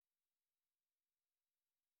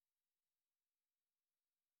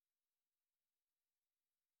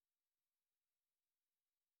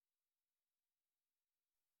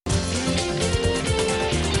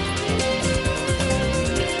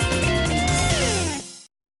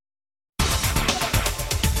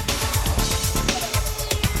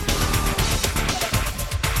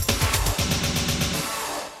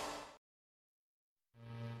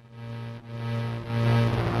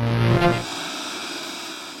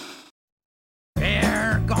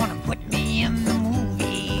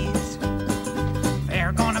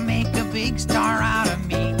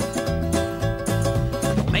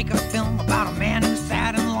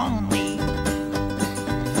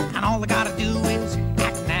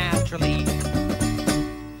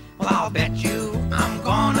bet you I'm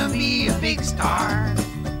gonna be a big star.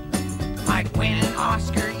 Might win an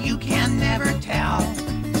Oscar, you can never tell.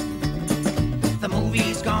 The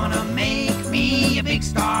movie's gonna make me a big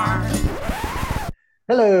star.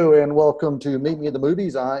 Hello and welcome to Meet Me at the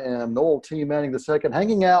Movies. I am Noel T. Manning II,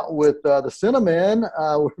 hanging out with the Cinemen.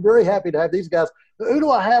 We're very happy to have these guys. Who do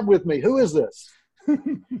I have with me? Who is this?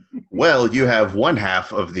 Well, you have one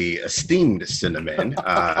half of the esteemed Cinemen.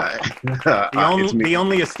 The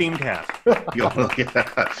only esteemed half.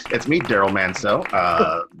 It's me, Daryl Mansell,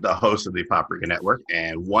 the host of the Paprika Network,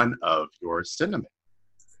 and one of your Cinemen.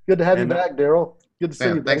 Good to have you back, Daryl. Good to see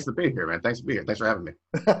you. Thanks for being here, man. Thanks for having me.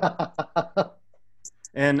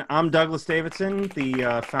 And I'm Douglas Davidson,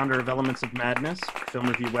 the founder of Elements of Madness, film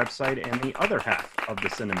review website, and the other half of the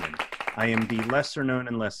Cinemen. I am the lesser known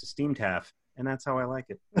and less esteemed half, and that's how I like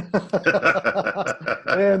it.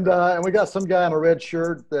 And we got some guy in a red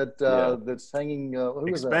shirt that's hanging. Who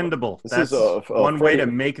Expendable. Is that's one way to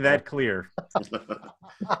make that clear.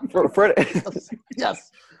 Freddie.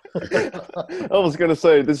 Yes. I was going to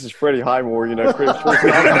say, this is Freddie Highmore, Chris.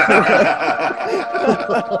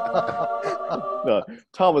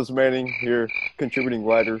 Thomas Manning here, contributing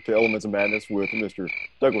writer to Elements of Madness with Mr.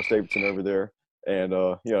 Douglas Davidson over there, and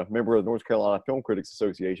member of the North Carolina Film Critics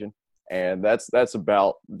Association. And that's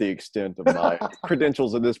about the extent of my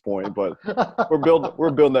credentials at this point, but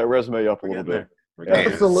we're building that resume up a little bit.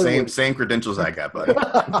 Absolutely. Same credentials I got, buddy.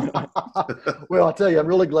 Well, I'll tell you, I'm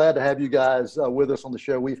really glad to have you guys with us on the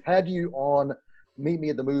show. We've had you on Meet Me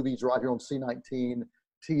at the Movies right here on C19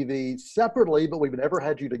 TV separately, but we've never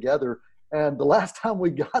had you together. And the last time we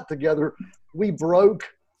got together, we broke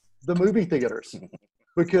the movie theaters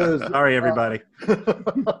because sorry, everybody.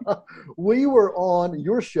 We were on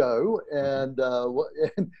your show and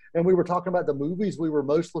we were talking about the movies we were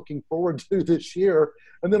most looking forward to this year.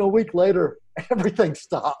 And then a week later, everything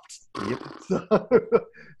stopped. Yep.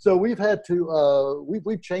 So we've had to,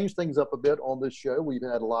 we've changed things up a bit on this show. We've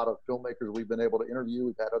had a lot of filmmakers we've been able to interview.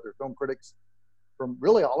 We've had other film critics from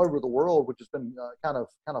really all over the world, which has been kind of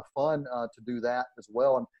fun to do that as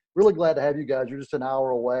well. And really glad to have you guys. You're just an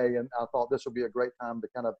hour away, and I thought this would be a great time to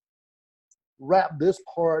kind of wrap this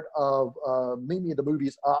part of Meet Me at the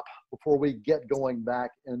Movies up before we get going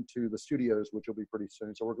back into the studios, which will be pretty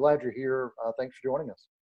soon. So we're glad you're here. Thanks for joining us.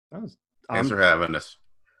 Thanks for having us.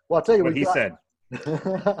 Well, I'll tell you what he said.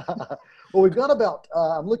 Well, we've got about,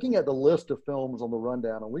 I'm looking at the list of films on the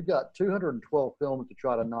rundown, and we've got 212 films to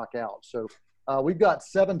try to knock out. So we've got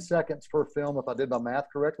 7 seconds per film, if I did my math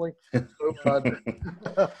correctly.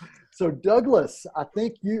 So Douglas, I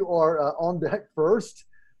think you are on deck first,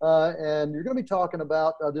 and you're going to be talking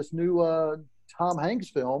about this new Tom Hanks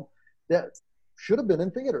film that should have been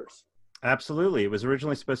in theaters. Absolutely. It was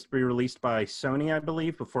originally supposed to be released by Sony, I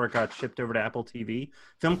believe, before it got shipped over to Apple TV.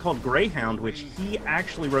 Film called Greyhound, which he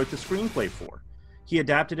actually wrote the screenplay for. He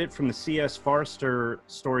adapted it from the C.S. Forester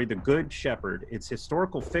story, The Good Shepherd. It's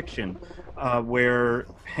historical fiction where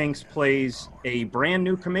Hanks plays a brand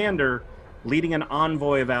new commander leading an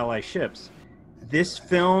envoy of Allied ships. This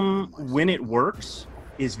film, when it works,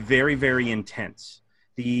 is very, very intense.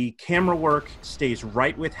 The camera work stays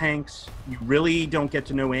right with Hanks. You really don't get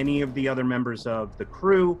to know any of the other members of the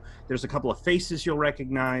crew. There's a couple of faces you'll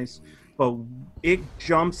recognize, but it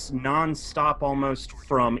jumps nonstop almost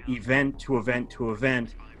from event to event to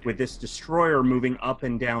event with this destroyer moving up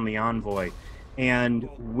and down the envoy. And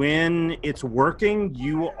when it's working,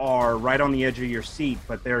 you are right on the edge of your seat,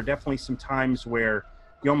 but there are definitely some times where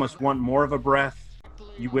you almost want more of a breath.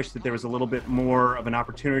 You wish that there was a little bit more of an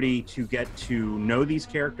opportunity to get to know these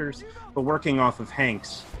characters, but working off of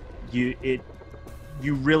Hanks, you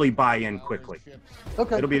really buy in quickly.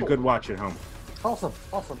 Okay, it'll be a good watch at home. Awesome.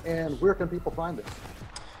 And where can people find this?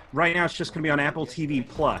 Right now, it's just going to be on Apple TV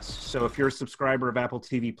Plus. So if you're a subscriber of Apple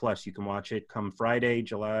TV Plus, you can watch it come Friday,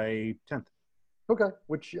 July 10th. Okay,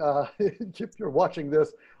 which if you're watching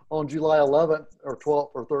this on July 11th or 12th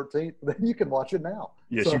or 13th, then you can watch it now.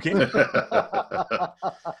 Yes, you can.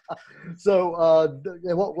 So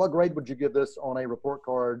what grade would you give this on a report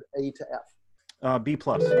card, A to F? B+. B+.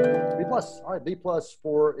 All right, B+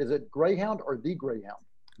 for, is it Greyhound or The Greyhound?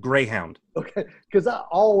 Greyhound. Okay, because I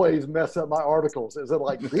always mess up my articles. Is it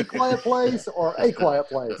like The Quiet Place or A Quiet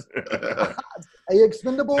Place? A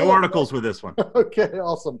Expendable? No articles with this one. Okay,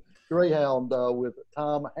 awesome. Greyhound with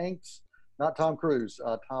Tom Hanks, not Tom Cruise,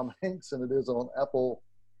 Tom Hanks, and it is on Apple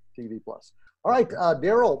TV+. All right,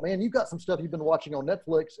 Daryl, man, you've got some stuff you've been watching on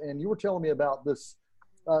Netflix, and you were telling me about this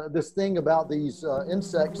thing about these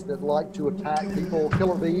insects that like to attack people,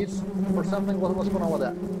 killer bees or something. What's going on with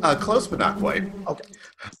that? Close, but not quite. Okay.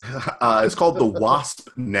 It's called the Wasp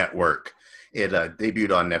Network. It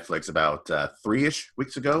debuted on Netflix about 3-ish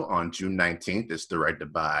weeks ago on June 19th. It's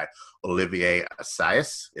directed by Olivier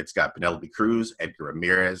Assayas. It's got Penelope Cruz, Edgar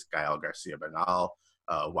Ramirez, Gael Garcia Bernal,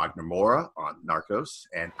 Wagner Moura on Narcos,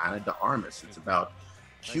 and Ana de Armas. It's about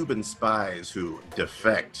Cuban spies who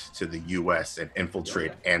defect to the U.S. and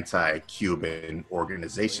infiltrate anti-Cuban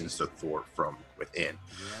organizations to thwart from within.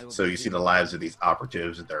 So you see the lives of these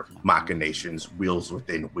operatives and their machinations, wheels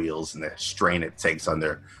within wheels, and the strain it takes on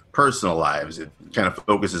their personal lives. It kind of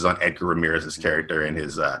focuses on Edgar Ramirez's character and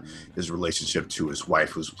his relationship to his wife,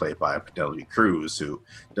 who's played by Penelope Cruz, who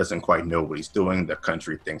doesn't quite know what he's doing. The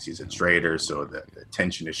country thinks he's a traitor, so the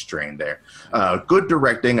tension is strained there. Good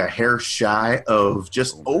directing, a hair shy of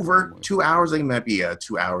just over 2 hours. I think it might be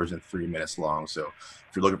 2 hours and 3 minutes long. So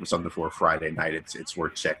if you're looking for something for a Friday night, it's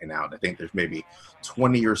worth checking out. I think there's maybe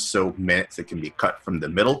 20 or so minutes that can be cut from the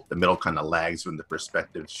middle. The middle kind of lags when the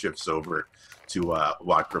perspective shifts over to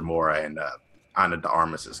Wagner Moura and Ana de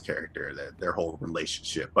Armas' character, their whole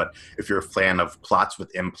relationship. But if you're a fan of plots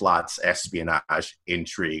within plots, espionage,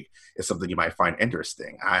 intrigue, it's something you might find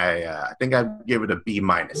interesting. I think I'd give it a B-.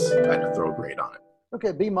 I had to throw a grade on it.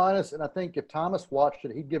 Okay, B-, and I think if Thomas watched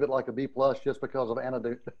it, he'd give it like a B+ just because of Ana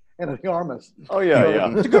de Armas. Oh yeah,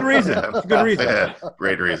 yeah. It's a good reason. It's a good reason. Yeah,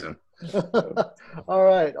 great reason. All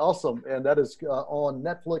right, awesome. And that is on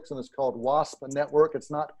Netflix, and it's called Wasp Network. It's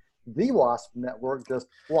not The Wasp Network, just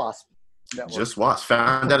Wasp Network. Just Wasp.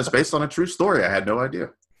 Found that it's based on a true story. I had no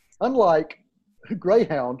idea. Unlike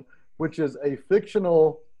Greyhound, which is a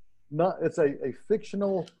fictional, it's a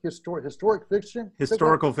fictional historic fiction.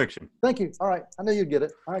 Historical fiction. Thank you. All right, I knew you'd get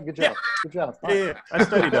it. All right, good job. Good job. All right. Yeah, I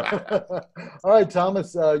studied up. All right,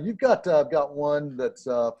 Thomas, you've got one that's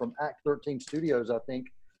from Act 13 Studios, I think.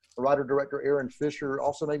 Writer-director Aaron Fisher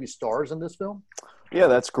also maybe stars in this film? Yeah,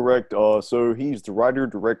 that's correct. So he's the writer,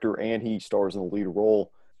 director, and he stars in the lead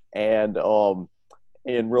role. And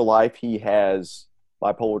in real life, he has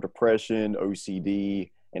bipolar depression,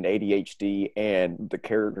 OCD, and ADHD, and the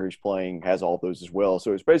character he's playing has all those as well.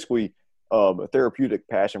 So it's basically a therapeutic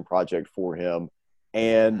passion project for him.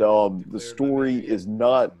 And the story is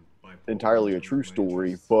not entirely a true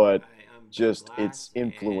story, but just it's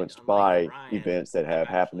influenced by events that have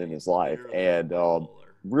happened in his life. And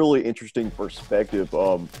really interesting perspective.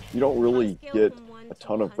 You don't really get a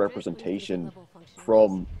ton of representation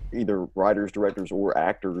from either writers, directors, or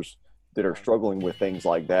actors that are struggling with things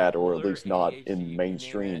like that, or at least not in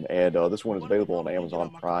mainstream. And this one is available on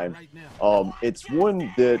Amazon Prime. It's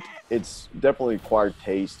one that it's definitely acquired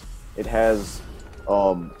taste. It has,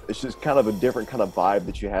 it's just kind of a different kind of vibe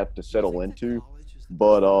that you have to settle into.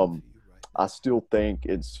 But I still think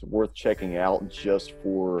it's worth checking out just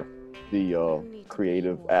for the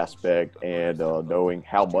creative aspect and knowing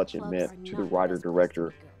how much it meant to the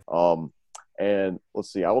writer-director. And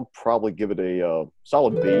let's see, I would probably give it a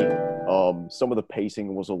solid B. Some of the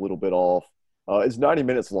pacing was a little bit off. It's 90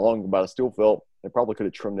 minutes long, but I still felt they probably could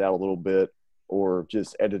have trimmed it out a little bit or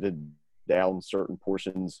just edited down certain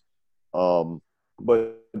portions.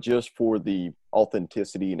 But just for the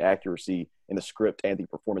authenticity and accuracy in the script and the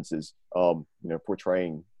performances,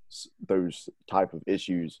 portraying those type of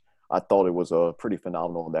issues, I thought it was pretty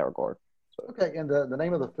phenomenal in that regard. So, okay, and the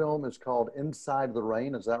name of the film is called Inside the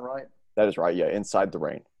Rain, is that right? That is right, yeah, Inside the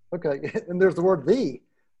Rain. Okay, and there's the word "the."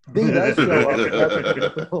 The does show up in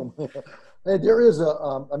the film. And there is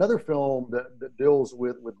another film that deals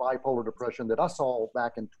with bipolar depression that I saw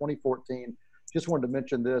back in 2014. Just wanted to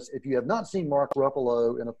mention this. If you have not seen Mark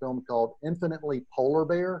Ruffalo in a film called Infinitely Polar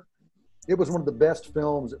Bear, it was one of the best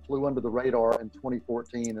films that flew under the radar in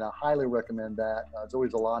 2014, and I highly recommend that. Zoe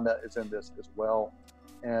Zalanda is in this as well.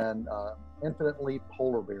 And Infinitely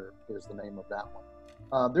Polar Bear is the name of that one.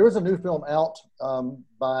 There is a new film out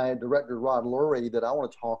by director Rod Lurie that I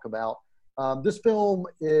want to talk about. This film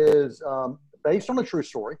is based on a true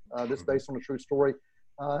story. And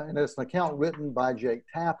it's an account written by Jake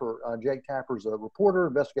Tapper. Jake Tapper's a reporter,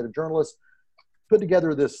 investigative journalist, put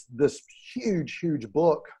together this huge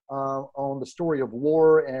book on the story of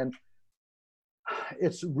war. And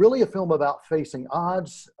it's really a film about facing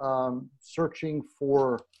odds, searching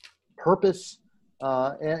for purpose,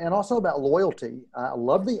 and also about loyalty. I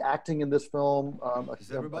love the acting in this film. A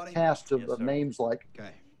cast of names like,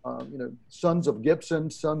 Sons of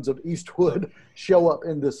Gibson, Sons of Eastwood show up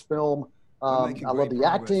in this film. I love the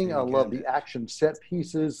acting. I love the action set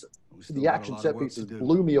pieces. The action set pieces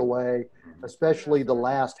blew me away, especially the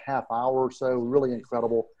last half hour or so. Really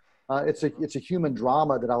incredible. It's a human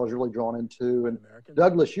drama that I was really drawn into. And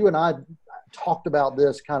Douglas, you and I talked about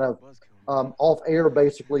this kind of off air,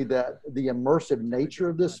 basically, that the immersive nature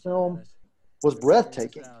of this film was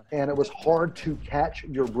breathtaking, and it was hard to catch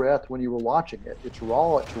your breath when you were watching it. It's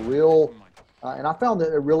raw, it's real, and I found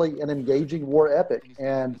it really an engaging war epic,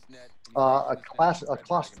 and a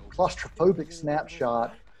claustrophobic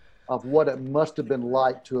snapshot of what it must have been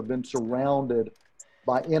like to have been surrounded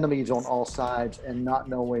by enemies on all sides and not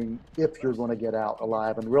knowing if you're going to get out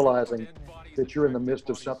alive, and realizing that you're in the midst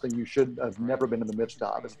of something you should have never been in the midst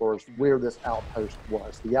of, as far as where this outpost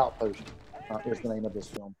was. The Outpost is the name of this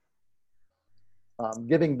film.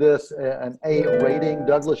 Giving this an A rating.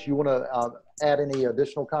 Douglas, you want to add any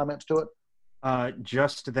additional comments to it?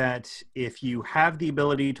 Just that if you have the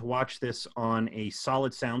ability to watch this on a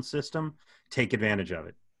solid sound system, take advantage of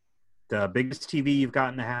it. The biggest TV you've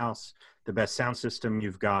got in the house, the best sound system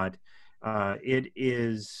you've got. It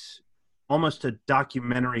is almost a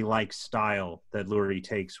documentary-like style that Lurie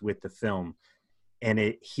takes with the film.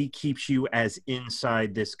 And he keeps you as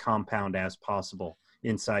inside this compound as possible,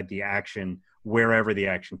 inside the action, wherever the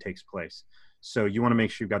action takes place. So you want to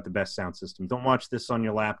make sure you've got the best sound system. Don't watch this on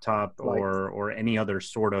your laptop or any other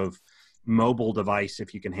sort of mobile device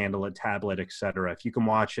if you can handle it, tablet, etc. If you can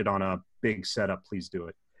watch it on a big setup, please do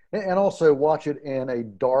it. And also watch it in a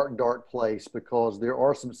dark, dark place, because there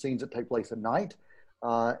are some scenes that take place at night.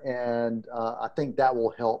 And I think that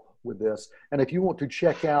will help with this. And if you want to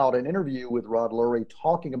check out an interview with Rod Lurie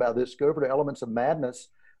talking about this, go over to Elements of Madness.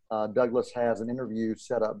 Douglas has an interview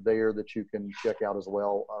set up there that you can check out as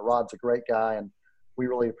well. Rod's a great guy, and we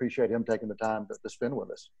really appreciate him taking the time to spend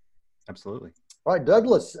with us. Absolutely. All right,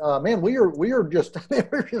 Douglas, man, we are just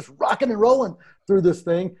we're just rocking and rolling through this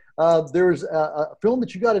thing. There's a film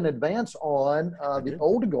that you got in advance on, The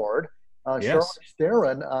Old Guard. Yes. Charlize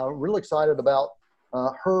Theron. Really excited about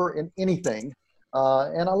her in anything,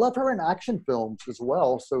 and I love her in action films as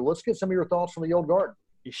well. So let's get some of your thoughts from The Old Guard.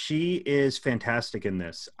 She is fantastic in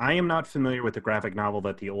this. I am not familiar with the graphic novel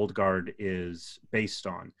that The Old Guard is based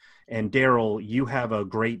on. And Daryl, you have a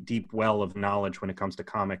great deep well of knowledge when it comes to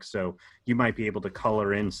comics, so you might be able to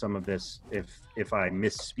color in some of this if I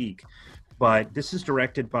misspeak. But this is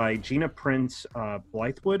directed by Gina Prince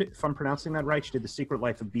Bythewood, if I'm pronouncing that right. She did The Secret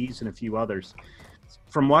Life of Bees and a few others.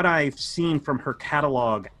 From what I've seen from her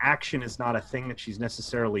catalog, action is not a thing that she's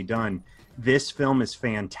necessarily done. This film is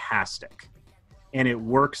fantastic. And it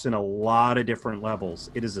works in a lot of different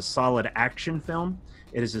levels. It is a solid action film.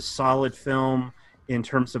 It is a solid film in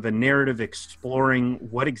terms of a narrative exploring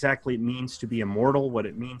what exactly it means to be immortal, what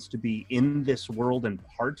it means to be in this world and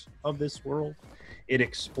part of this world. It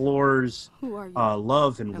explores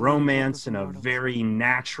love and romance in a very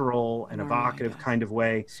natural and evocative kind of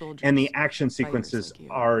way. And the action sequences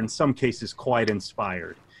are, in some cases, quite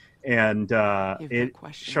inspired. And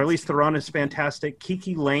Charlize Theron is fantastic.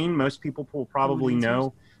 Kiki Lane, most people will probably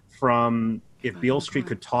know from If Beale Street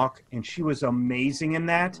Could Talk, and she was amazing in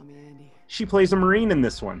that. She plays a Marine in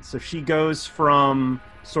this one. So she goes from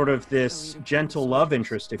sort of this gentle love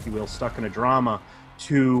interest, if you will, stuck in a drama,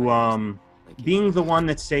 to being the one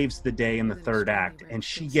that saves the day in the third act. And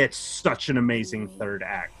she gets such an amazing third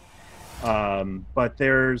act. But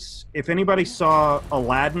if anybody saw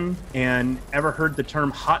Aladdin and ever heard the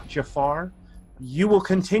term Hot Jafar, you will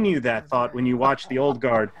continue that thought when you watch The Old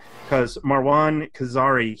Guard, because Marwan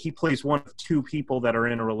Kazari, he plays one of two people that are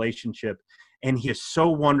in a relationship, and he is so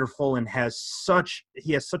wonderful and has such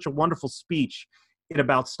a wonderful speech. It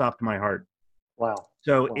about stopped my heart. Wow.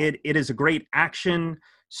 So it is a great action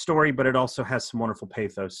story, but it also has some wonderful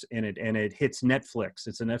pathos in it, and it hits Netflix.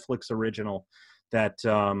 It's a Netflix original that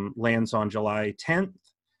lands on July 10th,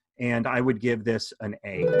 and I would give this an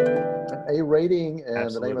A. An A rating, and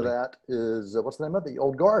Absolutely. The name of that is, what's the name of it? The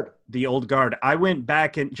Old Guard. The Old Guard. I went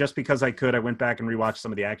back, and just because I could, I went back and rewatched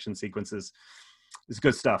some of the action sequences. It's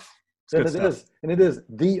good stuff. And it is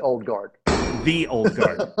The Old Guard. The Old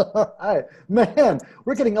Guard. Hi, man,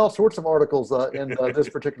 we're getting all sorts of articles in this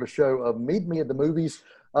particular show of Meet Me at the Movies.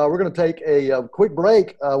 We're going to take a quick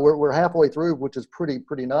break. We're halfway through, which is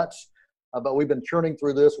pretty nuts. But we've been churning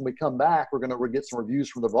through this. When we come back, we're going to get some reviews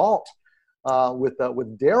from the vault with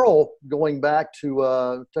Daryl going back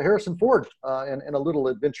to Harrison Ford in a little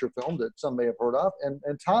adventure film that some may have heard of,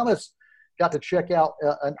 and Thomas got to check out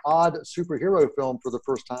an odd superhero film for the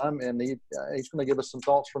first time, and he's going to give us some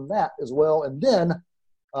thoughts from that as well. And then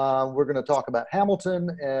we're going to talk about Hamilton,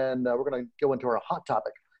 and we're going to go into our hot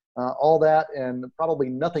topic. All that and probably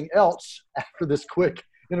nothing else after this quick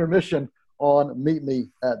intermission on Meet Me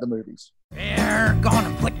at the Movies. They're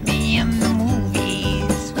gonna put me in the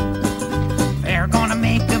movies. They're gonna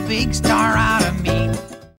make a big star out of me.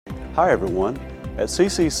 Hi everyone. At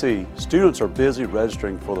CCC, students are busy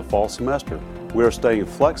registering for the fall semester. We are staying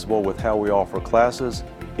flexible with how we offer classes,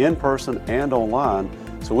 in person and online,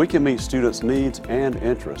 so we can meet students' needs and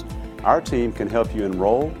interests. Our team can help you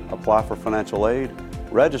enroll, apply for financial aid,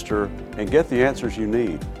 register, and get the answers you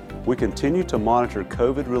need. We continue to monitor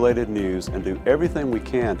COVID-related news and do everything we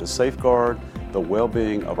can to safeguard the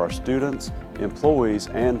well-being of our students, employees,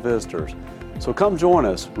 and visitors. So come join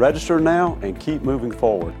us, register now, and keep moving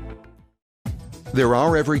forward. There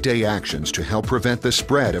are everyday actions to help prevent the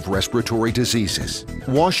spread of respiratory diseases.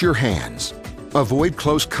 Wash your hands. Avoid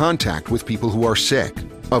close contact with people who are sick.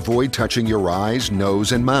 Avoid touching your eyes,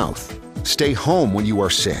 nose, and mouth. Stay home when you are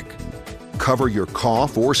sick. Cover your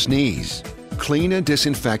cough or sneeze. Clean and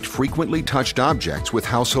disinfect frequently touched objects with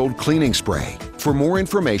household cleaning spray. For more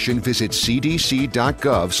information, visit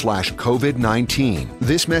cdc.gov/COVID-19.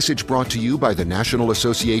 This message brought to you by the National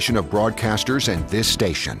Association of Broadcasters and this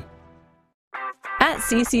station. At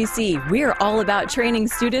CCC, we're all about training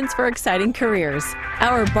students for exciting careers.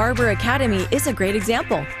 Our Barber Academy is a great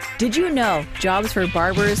example. Did you know jobs for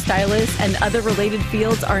barbers, stylists, and other related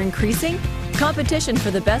fields are increasing? Competition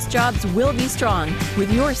for the best jobs will be strong.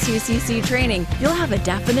 With your CCC training, you'll have a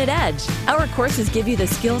definite edge. Our courses give you the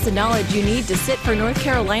skills and knowledge you need to sit for North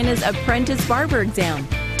Carolina's Apprentice Barber exam.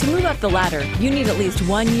 To move up the ladder, you need at least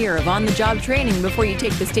 1 year of on-the-job training before you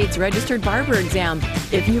take the state's registered barber exam.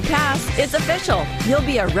 If you pass, it's official. You'll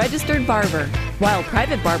be a registered barber. While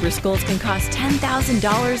private barber schools can cost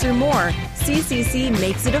 $10,000 or more, CCC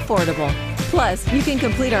makes it affordable. Plus, you can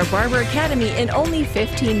complete our Barber Academy in only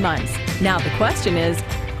 15 months. Now the question is,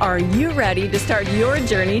 are you ready to start your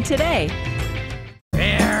journey today?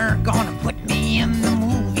 They're gonna put me in the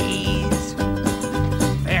movies.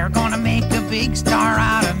 They're gonna make a big star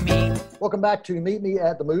out of me. Welcome back to Meet Me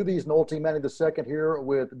at the Movies. Noel T. Manning II here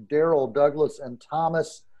with Daryl, Douglas, and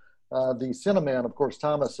Thomas, the Cinnamon. Of course,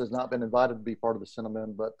 Thomas has not been invited to be part of the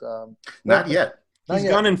Cinnamon, but Not yet. He's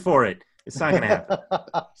gunning for it. It's not going to happen.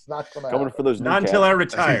 It's not going to Coming happen. for those Not until I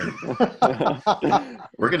retire.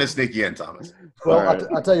 We're going to sneak you in, Thomas. Well, All right.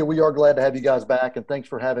 I tell you, we are glad to have you guys back, and thanks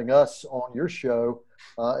for having us on your show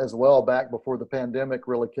as well, back before the pandemic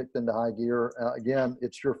really kicked into high gear. Again,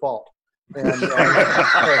 it's your fault. And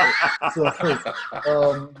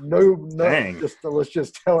Dang. let's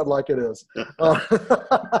just tell it like it is.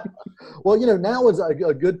 Well, now is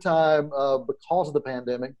a good time because of the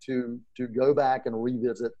pandemic to go back and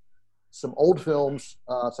revisit some old films,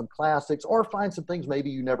 some classics, or find some things maybe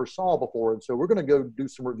you never saw before. And so we're going to go do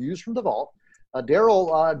some reviews from the vault.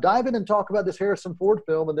 Daryl, dive in and talk about this Harrison Ford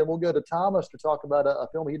film, and then we'll go to Thomas to talk about a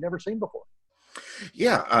film he'd never seen before.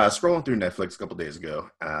 Yeah, scrolling through Netflix a couple days ago,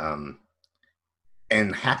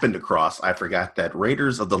 and happened across, I forgot that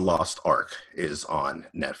Raiders of the Lost Ark is on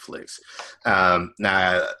Netflix.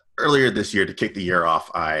 Now, earlier this year, to kick the year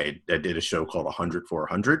off, I did a show called 100 for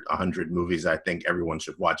 100, 100 movies I think everyone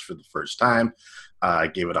should watch for the first time. I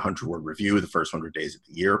gave it a 100-word review the first 100 days of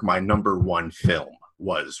the year. My number one film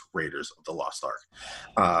was Raiders of the Lost Ark.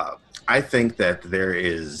 I think that there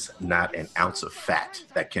is not an ounce of fat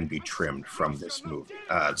that can be trimmed from this movie.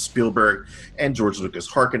 Spielberg and George Lucas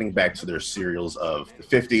hearkening back to their serials of the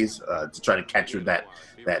 50s to try to capture that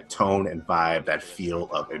tone and vibe, that feel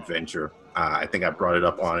of adventure. I think I brought it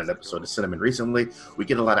up on an episode of Cinnamon recently. We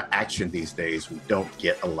get a lot of action these days. We don't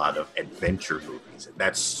get a lot of adventure movies, and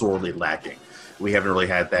that's sorely lacking. We haven't really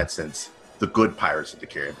had that since the good Pirates of the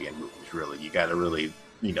Caribbean movies, really. You got to really,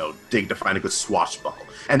 dig to find a good swashbuckle.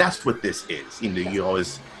 And that's what this is. You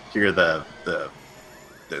always hear the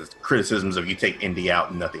criticisms of you take Indy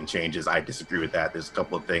out and nothing changes. I disagree with that. There's a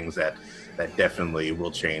couple of things that definitely will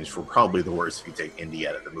change for probably the worse if you take Indy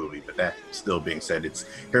out of the movie. But that still being said, it's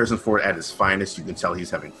Harrison Ford at his finest. You can tell he's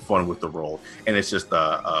having fun with the role. And it's just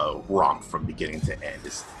a romp from beginning to end.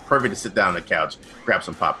 It's perfect to sit down on the couch, grab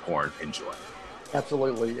some popcorn, enjoy.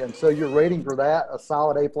 Absolutely. And so your rating for that, a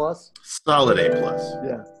solid A+? Solid A+.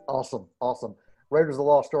 Yeah. Awesome. Raiders of the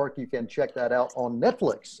Lost Ark, you can check that out on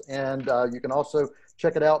Netflix. And you can also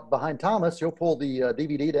check it out behind Thomas. He'll pull the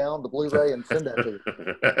DVD down, the Blu-ray, and send that to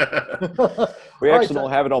you. We actually don't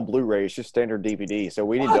have it on Blu-ray. It's just standard DVD. So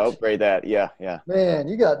we need to upgrade that. Yeah. Man,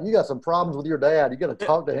 you got some problems with your dad. You got to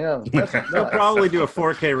talk to him. They'll probably do a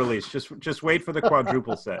 4K release. Just wait for the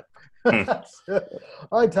quadruple set. All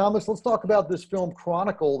right, Thomas, let's talk about this film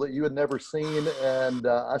Chronicle that you had never seen. And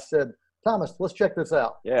I said, Thomas, let's check this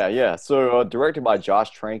out. Yeah. So directed by Josh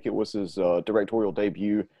Trank, it was his directorial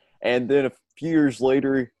debut. And then a few years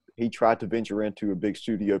later, he tried to venture into a big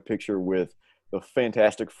studio picture with the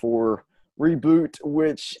Fantastic Four reboot,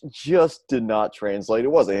 which just did not translate.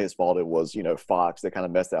 It wasn't his fault. It was, Fox that kind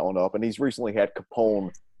of messed that one up. And he's recently had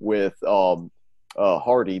Capone with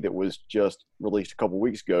Hardy that was just released a couple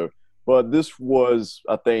weeks ago. But this was,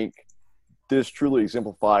 I think, this truly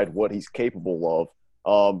exemplified what he's capable of.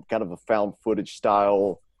 kind of a found footage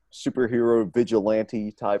style superhero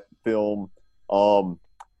vigilante type film.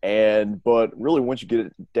 But really, once you get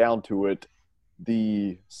it down to it,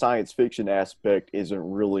 the science fiction aspect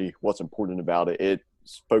isn't really what's important about it. It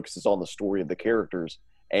focuses on the story of the characters,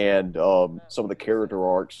 and some of the character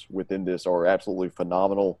arcs within this are absolutely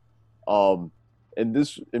phenomenal. And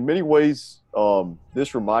this, in many ways,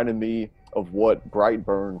 this reminded me of what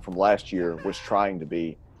Brightburn from last year was trying to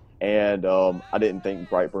be. And I didn't think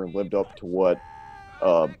Brightburn lived up to what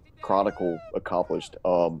Chronicle accomplished.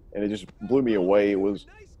 And it just blew me away. It was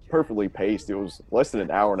perfectly paced. It was less than an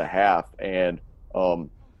hour and a half. And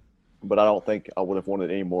but I don't think I would have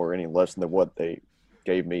wanted any more or any less than what they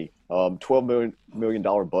gave me. $12 million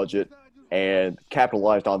budget, and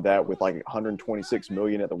capitalized on that with like $126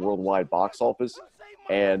 million at the worldwide box office.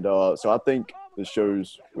 And so I think the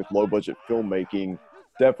shows with low budget filmmaking,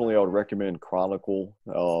 definitely I would recommend Chronicle.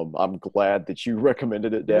 I'm glad that you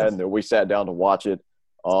recommended it, Dad, and that we sat down to watch it.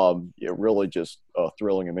 It really just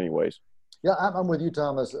thrilling in many ways. Yeah, I'm with you,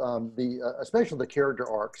 Thomas. Especially the character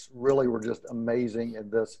arcs really were just amazing in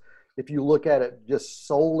this. If you look at it just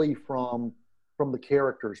solely from the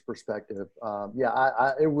character's perspective,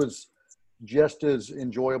 it was just as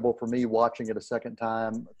enjoyable for me watching it a second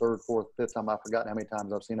time, third, fourth, fifth time. I've forgotten how many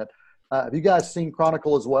times I've seen it. Have you guys seen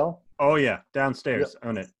Chronicle as well? Oh yeah, downstairs. Yep.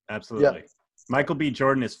 Own it. Absolutely. Yep. Michael B.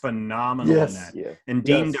 Jordan is phenomenal in that. Yeah. And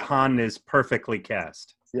Dean DeHaan is perfectly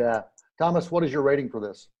cast. Yeah. Thomas, what is your rating for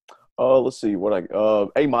this? Let's see what A-.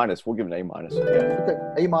 We'll give it an A-. Yeah.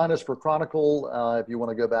 Okay. A- for Chronicle, if you want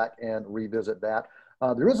to go back and revisit that.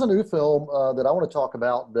 There is a new film that I want to talk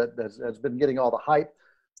about that has been getting all the hype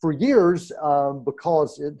for years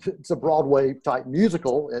because it's a Broadway type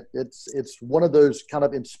musical. It's one of those kind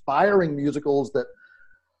of inspiring musicals that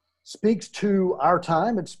speaks to our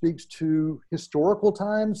time. It speaks to historical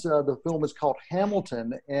times. The film is called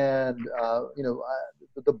Hamilton, and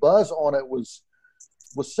the buzz on it was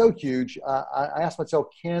so huge. I asked myself,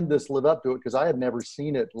 can this live up to it? Because I had never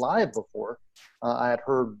seen it live before. I had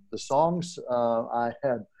heard the songs. I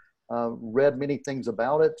had read many things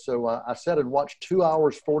about it. So I sat and watched 2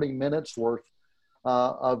 hours, 40 minutes worth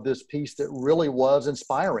of this piece that really was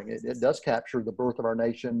inspiring. It does capture the birth of our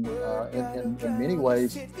nation in many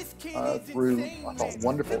ways through, I thought,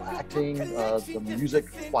 wonderful acting, the music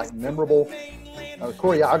quite memorable, the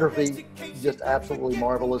choreography just absolutely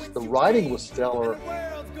marvelous. The writing was stellar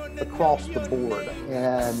across the board,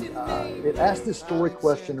 and it asked this story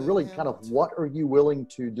question, really kind of what are you willing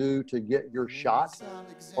to do to get your shot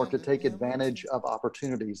or to take advantage of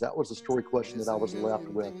opportunities? That was the story question that I was left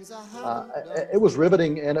with. It was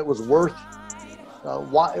riveting, and it was worth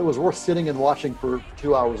sitting and watching for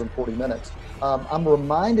 2 hours and 40 minutes. I'm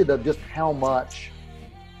reminded of just how much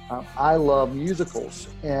I love musicals,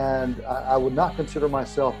 and I would not consider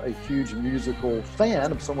myself a huge musical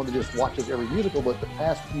fan of someone that just watches every musical, but the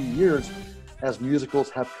past few years, as musicals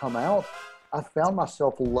have come out, I found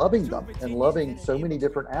myself loving them and loving so many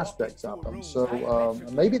different aspects of them. So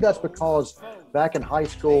maybe that's because back in high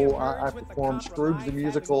school, I performed Scrooge the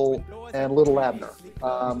Musical and Little Abner.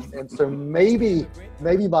 And so maybe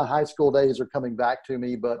my high school days are coming back to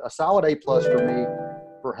me, but a solid A+ for me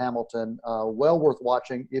for Hamilton. Well worth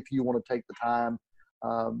watching if you want to take the time.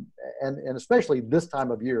 And especially this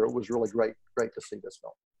time of year, it was really great to see this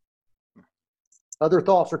film. Other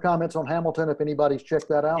thoughts or comments on Hamilton, if anybody's checked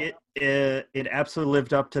that out? It absolutely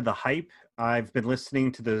lived up to the hype. I've been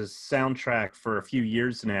listening to the soundtrack for a few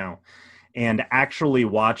years now, and actually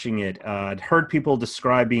watching it, I'd heard people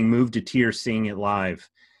describe being moved to tears seeing it live.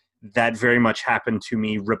 That very much happened to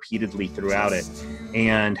me repeatedly throughout it.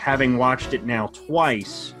 And having watched it now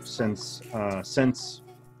twice since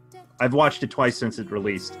I've watched it twice since it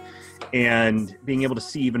released, and being able to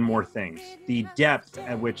see even more things. The depth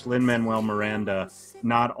at which Lin-Manuel Miranda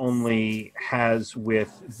not only has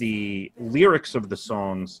with the lyrics of the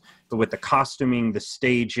songs, but with the costuming, the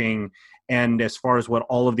staging, and as far as what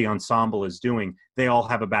all of the ensemble is doing, they all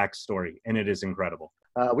have a backstory, and it is incredible.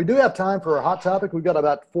 We do have time for a hot topic. We've got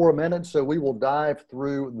about 4 minutes, so we will dive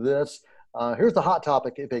through this. Here's the hot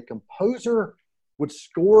topic. If a composer would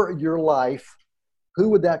score your life, who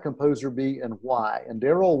would that composer be and why? And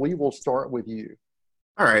Daryl, we will start with you.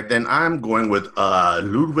 All right, then I'm going with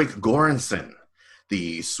Ludwig Göransson,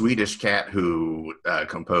 the Swedish cat who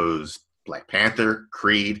composed Black Panther,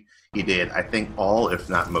 Creed. He did, I think, all, if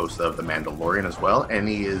not most, of The Mandalorian as well, and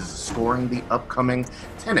he is scoring the upcoming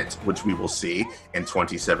Tenet, which we will see in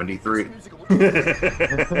 2073.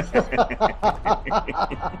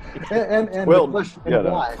 and well,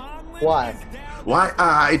 why? Why?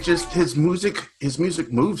 Why? It just his music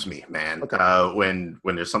moves me, man. Okay. When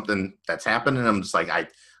there's something that's happening, I'm just like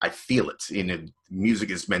I feel it. Music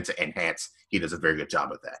is meant to enhance. He does a very good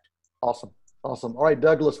job of that. Awesome. All right,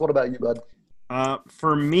 Douglas, what about you, bud?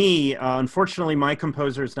 For me, unfortunately, my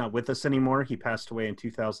composer is not with us anymore. He passed away in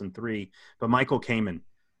 2003. But Michael Kamen,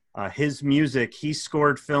 his music, he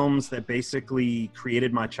scored films that basically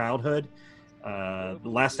created my childhood. The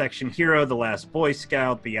Last Action Hero, The Last Boy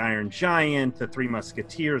Scout, The Iron Giant, The Three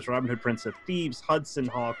Musketeers, Robin Hood, Prince of Thieves, Hudson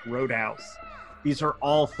Hawk, Roadhouse. These are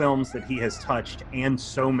all films that he has touched, and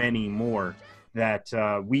so many more, that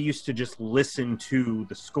we used to just listen to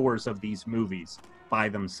the scores of these movies by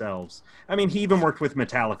themselves. I mean, he even worked with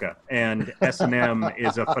Metallica, and S&M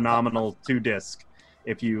is a phenomenal 2-disc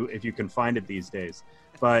if you can find it these days.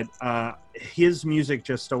 But his music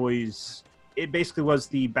just always, it basically was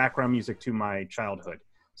the background music to my childhood.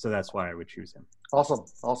 So that's why I would choose him. Awesome.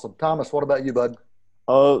 Thomas, what about you, bud?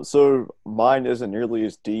 So mine isn't nearly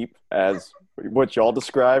as deep as what y'all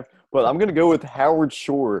described, but I'm going to go with Howard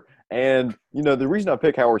Shore. And, the reason I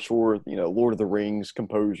pick Howard Shore, Lord of the Rings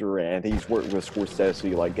composer, and he's worked with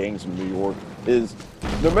Scorsese, like Gangs of New York, is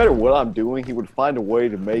no matter what I'm doing, he would find a way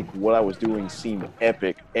to make what I was doing seem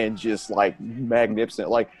epic and just, like, magnificent.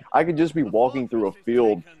 Like, I could just be walking through a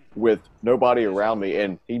field with nobody around me,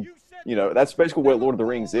 and he, that's basically what Lord of the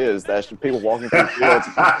Rings is. That's just people walking through fields.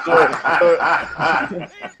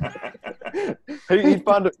 He'd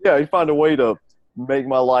find a way to make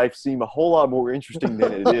my life seem a whole lot more interesting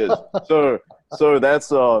than it is. So that's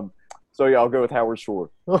so yeah, I'll go with Howard Shore.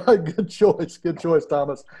 All right, good choice,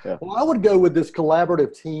 Thomas. Yeah. Well, I would go with this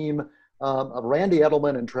collaborative team of Randy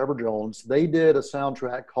Edelman and Trevor Jones. They did a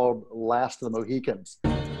soundtrack called Last of the Mohicans.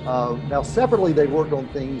 Now, separately, they worked on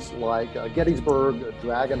things like Gettysburg,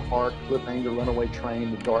 Dragonheart, Cliffhanger, Runaway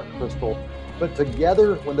Train, The Dark Crystal. But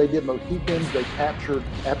together, when they did Mohicans, they captured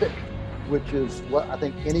epic, which is what I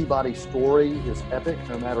think anybody's story is epic,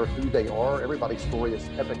 no matter who they are. Everybody's story is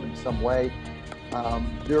epic in some way.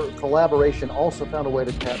 Their collaboration also found a way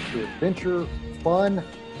to capture adventure, fun,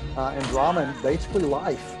 and drama, and basically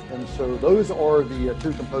life. And so those are the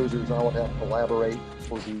two composers I would have collaborate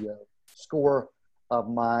for the score of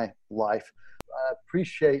my life. I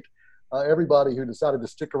appreciate everybody who decided to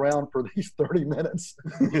stick around for these 30 minutes.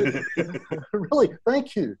 Really,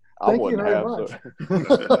 thank you. Thank you very much.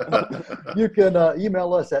 You can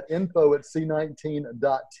email us at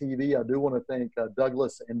info@c19.tv. I do want to thank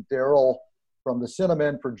Douglas and Daryl from the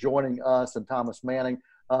Cinnamon for joining us, and Thomas Manning.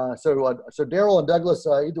 So Daryl and Douglas,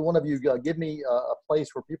 either one of you give me a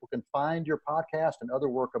place where people can find your podcast and other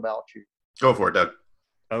work about you. Go for it, Doug.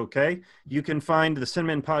 Okay. You can find the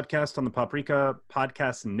Cinnamon Podcast on the Paprika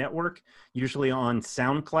Podcast Network, usually on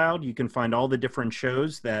SoundCloud. You can find all the different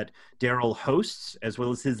shows that Daryl hosts, as well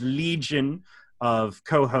as his legion of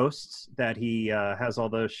co-hosts that he has all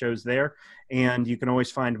those shows there. And you can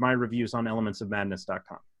always find my reviews on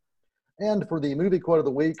elementsofmadness.com. And for the movie quote of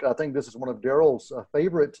the week, I think this is one of Daryl's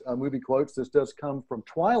favorite movie quotes. This does come from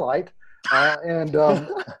Twilight.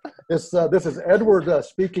 This is Edward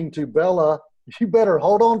speaking to Bella. You better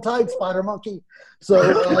hold on tight, Spider Monkey. So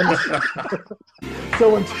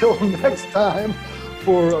until next time,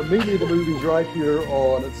 for Meet Me the Movies right here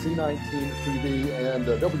on C19 TV and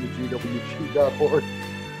WGWG.org.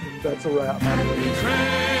 That's a wrap. Trails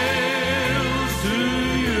to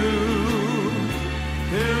you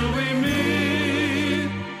till we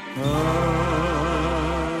meet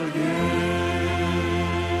again.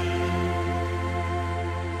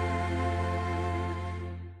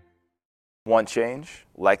 Want change?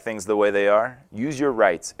 Like things the way they are? Use your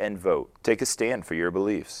rights and vote. Take a stand for your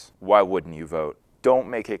beliefs. Why wouldn't you vote? Don't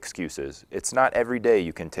make excuses. It's not every day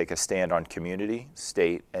you can take a stand on community,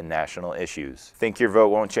 state, and national issues. Think your vote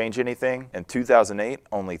won't change anything? In 2008,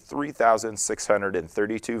 only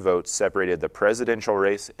 3,632 votes separated the presidential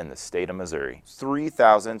race in the state of Missouri.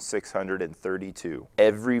 3,632.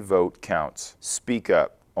 Every vote counts. Speak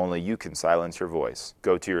up. Only you can silence your voice.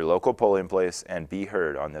 Go to your local polling place and be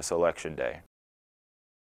heard on this election day.